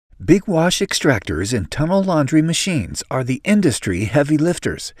Big wash extractors and tunnel laundry machines are the industry heavy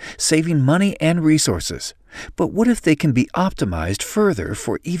lifters, saving money and resources. But what if they can be optimized further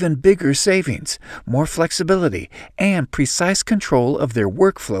for even bigger savings, more flexibility, and precise control of their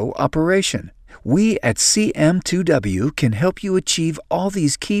workflow operation? We at CM2W can help you achieve all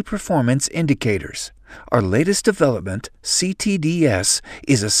these key performance indicators. Our latest development, CTDS,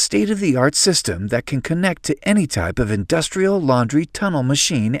 is a state-of-the-art system that can connect to any type of industrial laundry tunnel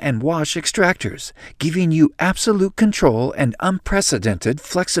machine and wash extractors, giving you absolute control and unprecedented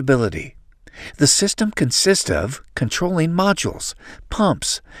flexibility. The system consists of controlling modules,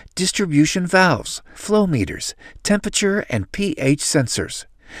 pumps, distribution valves, flow meters, temperature and pH sensors.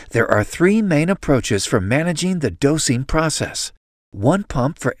 There are three main approaches for managing the dosing process: one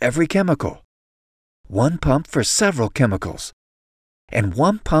pump for every chemical, one pump for several chemicals, and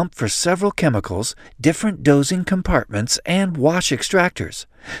one pump for several chemicals, different dosing compartments, and wash extractors.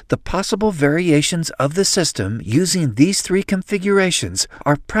 The possible variations of the system using these three configurations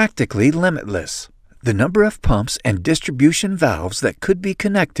are practically limitless. The number of pumps and distribution valves that could be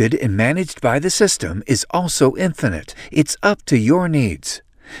connected and managed by the system is also infinite. It's up to your needs.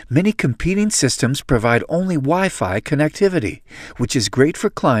 Many competing systems provide only Wi-Fi connectivity, which is great for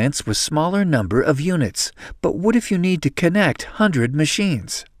clients with smaller number of units. But what if you need to connect 100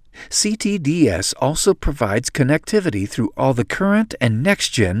 machines? CTDS also provides connectivity through all the current and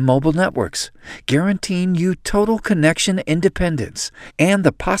next-gen mobile networks, guaranteeing you total connection independence and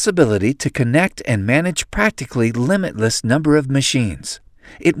the possibility to connect and manage practically limitless number of machines.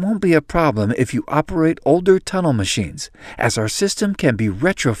 It won't be a problem if you operate older tunnel machines, as our system can be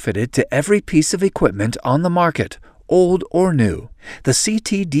retrofitted to every piece of equipment on the market, old or new. The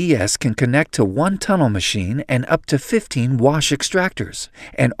CTDS can connect to one tunnel machine and up to 15 wash extractors,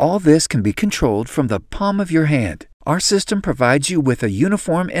 and all this can be controlled from the palm of your hand. Our system provides you with a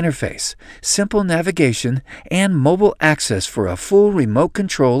uniform interface, simple navigation, and mobile access for a full remote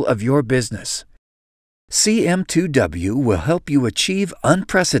control of your business. CM2W will help you achieve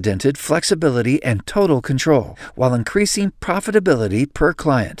unprecedented flexibility and total control while increasing profitability per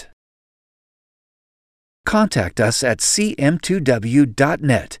client. Contact us at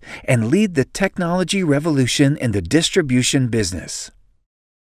cm2w.net and lead the technology revolution in the distribution business.